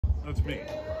That's me.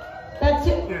 That's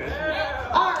it.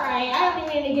 All right, I don't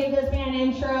even need to give this man an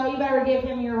intro. You better give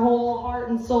him your whole heart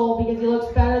and soul because he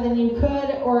looks better than you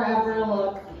could or ever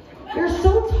look. You're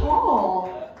so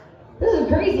tall. This is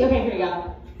crazy. Okay, here you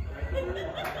go.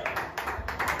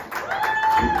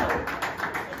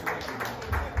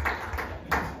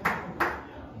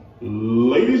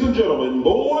 Ladies and gentlemen,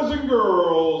 boys and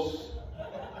girls,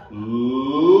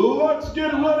 let's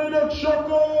get ready to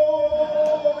chuckle!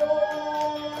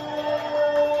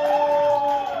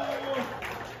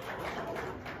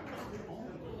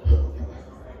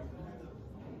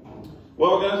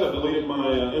 Well, guys, I deleted my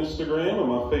Instagram and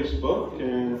my Facebook,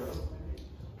 and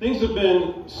things have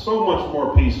been so much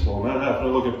more peaceful, not having to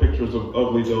look at pictures of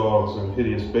ugly dogs and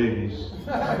hideous babies.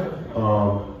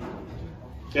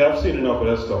 Yeah, I've seen enough of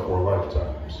that stuff for a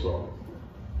lifetime, so.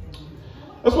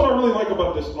 That's what I really like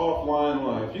about this offline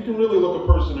life. You can really look a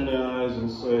person in the eyes and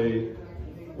say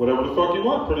whatever the fuck you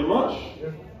want, pretty much.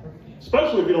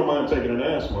 Especially if you don't mind taking an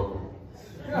ass whooping.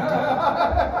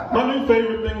 My new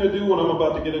favorite thing to do when I'm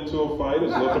about to get into a fight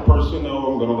is let the person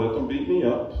know I'm going to let them beat me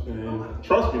up. And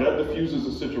trust me, that diffuses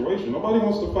the situation. Nobody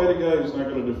wants to fight a guy who's not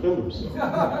going to defend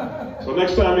himself. So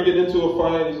next time you get into a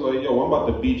fight, he's like, yo, I'm about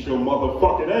to beat your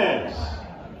motherfucking ass.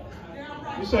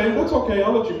 You say, that's okay,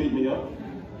 I'll let you beat me up.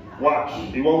 Watch,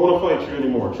 he won't want to fight you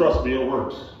anymore. Trust me, it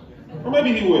works. Or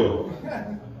maybe he will.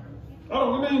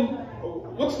 I mean,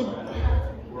 what's the...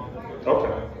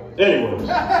 Okay. Anyways,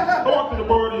 I walked to the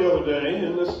bar the other day,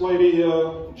 and this lady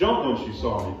jumped when she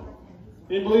saw me.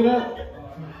 Can you believe that?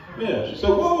 Yeah, she said,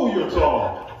 whoa, you're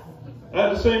tall. I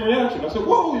had the same reaction. I said,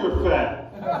 whoa, you're fat.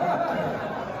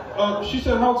 She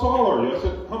said, how tall are you? I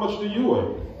said, how much do you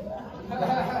weigh?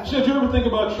 She said, do you ever think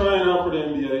about trying out for the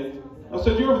NBA? I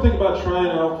said, do you ever think about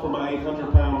trying out for my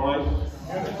 800-pound life?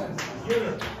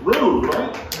 Rude,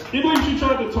 right? Can you believe she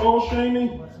tried to tall shame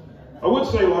me? I would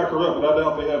say lock her up, but I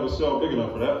doubt they have a cell big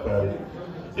enough for that fatty.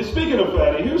 And speaking of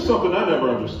fatty, here's something I never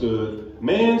understood.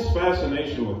 Man's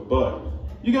fascination with butt.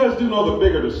 You guys do know the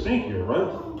bigger the stinkier,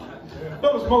 right?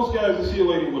 Notice most guys that see a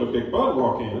lady with a big butt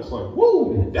walk in, it's like,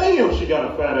 woo, damn, she got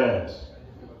a fat ass.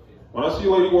 When I see a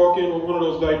lady walk in with one of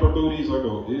those diaper booties, I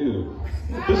go, ew.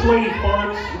 If this lady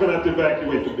farts, you're going to have to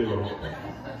evacuate the building.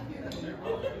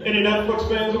 Any Netflix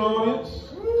fans in the audience?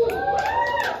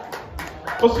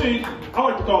 Well, see, I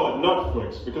like to call it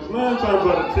Nutflix, because 9 times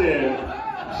out of 10,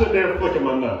 I'm sitting there flicking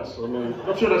my nuts. I mean,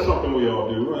 I'm sure that's something we all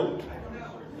do,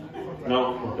 right?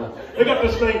 No? Okay. They got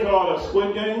this thing called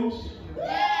Squid Games.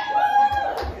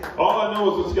 All I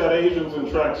know is it's got Asians in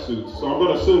tracksuits, so I'm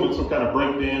going to assume it's some kind of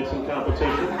breakdancing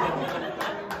competition.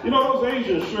 You know, those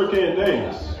Asians sure can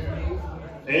dance,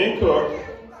 and cook,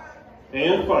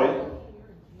 and fight.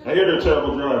 I hear they're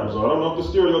terrible drivers, so I don't know if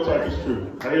the stereotype is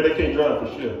true. I hear they can't drive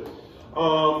for shit.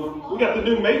 We got the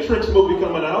new Matrix movie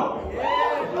coming out.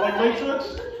 You like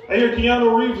Matrix? I hear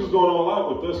Keanu Reeves is going all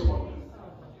out with this one.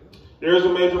 There's a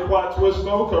major plot twist,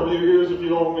 though. Cover your ears if you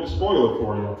don't want me to spoil it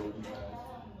for you.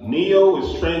 Neo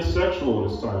is transsexual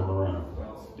this time around.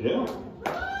 Yeah.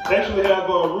 They actually have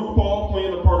RuPaul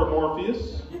playing the part of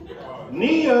Morpheus.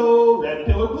 Neo, red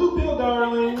pill or blue pill,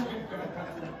 darling.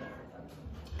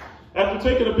 After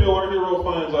taking a pill, our hero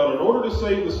finds out in order to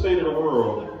save the state of the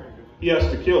world, he has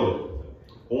to kill it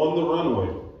on the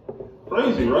runway.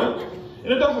 Crazy, right?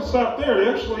 And it doesn't stop there. They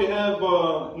actually have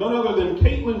none other than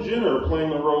Caitlyn Jenner playing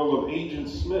the role of Agent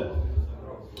Smith.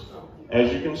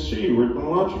 As you can see, we've been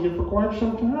watching it for quite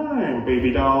some time,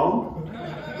 baby doll.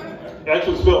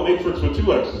 Actually, it's spelled Matrix with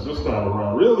 2 X's this time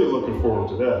around. Really looking forward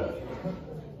to that.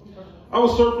 I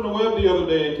was surfing the web the other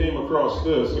day and came across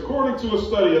this. According to a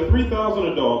study of 3,000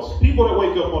 adults, people that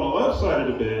wake up on the left side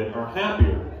of the bed are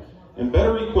happier and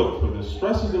better equipped for the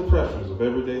stresses and pressures of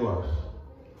everyday life.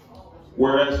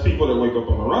 Whereas people that wake up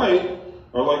on the right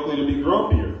are likely to be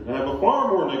grumpier and have a far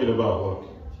more negative outlook.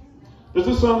 Does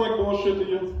this sound like bullshit to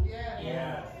you?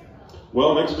 Yeah.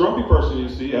 Well, next grumpy person you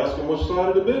see, ask them which side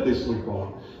of the bed they sleep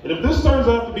on. And if this turns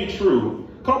out to be true,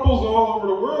 couples all over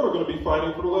the world are going to be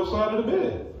fighting for the left side of the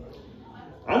bed.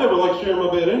 I never liked sharing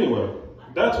my bed anyway.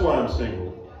 That's why I'm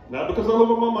single. Not because I live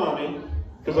with my mommy,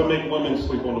 because I make women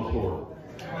sleep on the floor.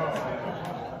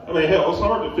 I mean, hell, it's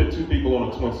hard to fit 2 people on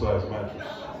a twin-size mattress.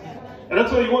 And I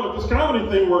tell you what, if this comedy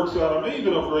thing works out, I may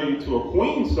even upgrade you to a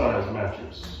queen-size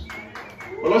mattress.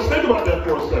 But let's think about that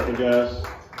for a second, guys.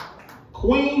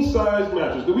 Queen-size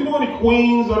mattress. Do we know any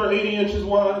queens that are 80 inches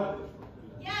wide?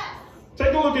 Yes.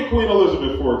 Take a look at Queen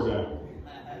Elizabeth, for example.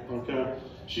 Okay?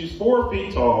 She's 4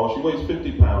 feet tall. She weighs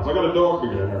 50 pounds. I got a dog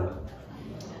bigger than her.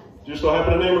 Just so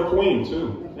happen to name her Queen,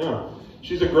 too. Yeah.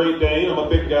 She's a Great Dane. I'm a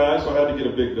big guy, so I had to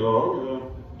get a big dog.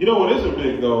 You know what isn't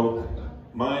big, though?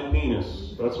 My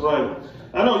penis. That's right.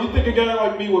 I know, you think a guy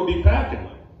like me would be packing.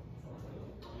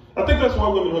 I think that's why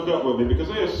women hook up with me, because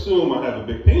they assume I have a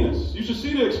big penis. You should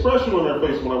see the expression on their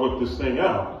face when I whip this thing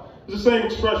out. It's the same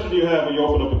expression you have when you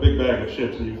open up a big bag of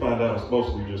chips and you find out it's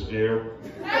mostly just air.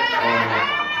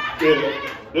 Yeah,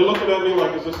 they're looking at me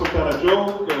like, is this some kind of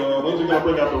joke? When's he gonna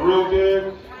bring out the real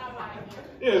gig?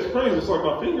 Yeah, it's crazy. It's like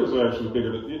my fingers are actually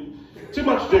bigger than you. Too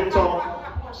much dick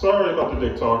talk. Sorry about the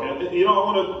dick talk. And, I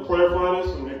want to clarify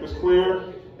this and make this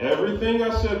clear. Everything I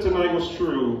said tonight was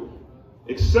true,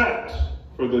 except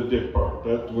for the dick part.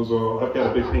 That was I've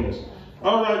got a big penis.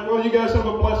 All right, well, you guys have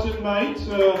a blessed night.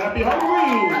 Happy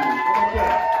Halloween. How about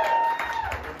that?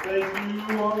 Thank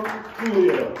you,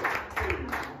 Julia.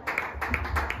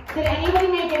 Did anybody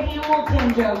make a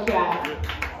Hamilton joke yet?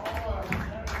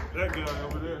 That guy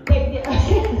over there.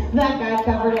 That guy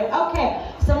covered it.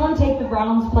 Okay, someone take the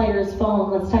Browns player's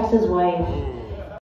phone. Let's text his wife.